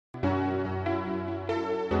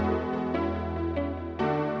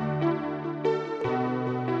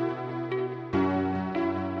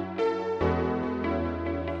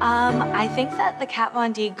I think that the Kat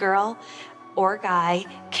Von D girl or guy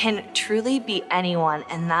can truly be anyone,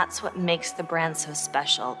 and that's what makes the brand so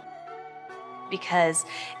special. Because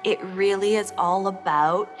it really is all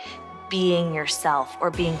about being yourself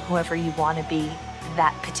or being whoever you want to be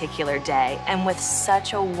that particular day. And with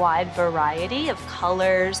such a wide variety of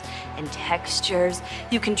colors and textures,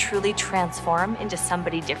 you can truly transform into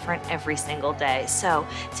somebody different every single day. So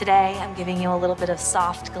today I'm giving you a little bit of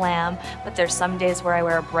soft glam, but there's some days where I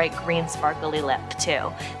wear a bright green sparkly lip too.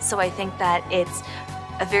 So I think that it's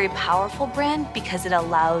a very powerful brand because it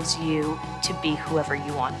allows you to be whoever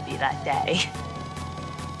you want to be that day.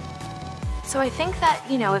 So I think that,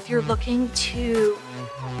 if you're looking to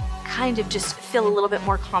kind of just feel a little bit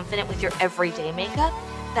more confident with your everyday makeup,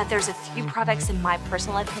 that there's a few products in my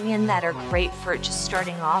personal opinion that are great for just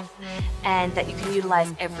starting off and that you can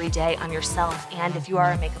utilize every day on yourself and if you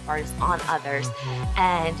are a makeup artist on others.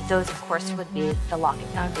 And those of course would be the Lock-It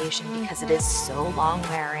Foundation because it is so long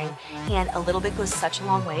wearing and a little bit goes such a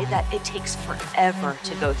long way that it takes forever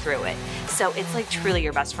to go through it. So it's like truly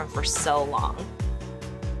your best friend for so long.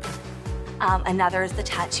 Another is the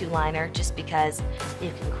tattoo liner, just because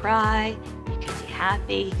you can cry, you can be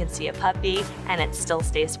happy, you can see a puppy, and it still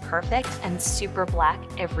stays perfect and super black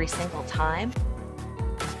every single time.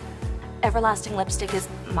 Everlasting lipstick is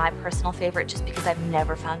my personal favorite just because I've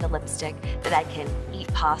never found a lipstick that I can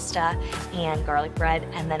eat pasta and garlic bread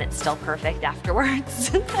and then it's still perfect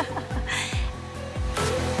afterwards.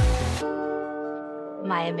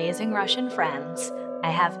 My amazing Russian friends, I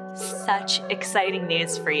have such exciting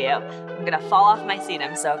news for you. I'm gonna fall off my seat,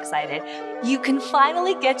 I'm so excited. You can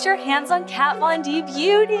finally get your hands on Kat Von D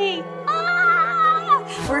Beauty.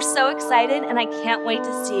 Ah! We're so excited and I can't wait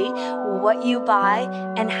to see what you buy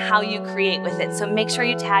and how you create with it. So make sure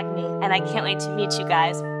you tag me and I can't wait to meet you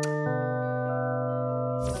guys.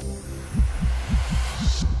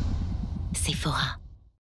 Sephora.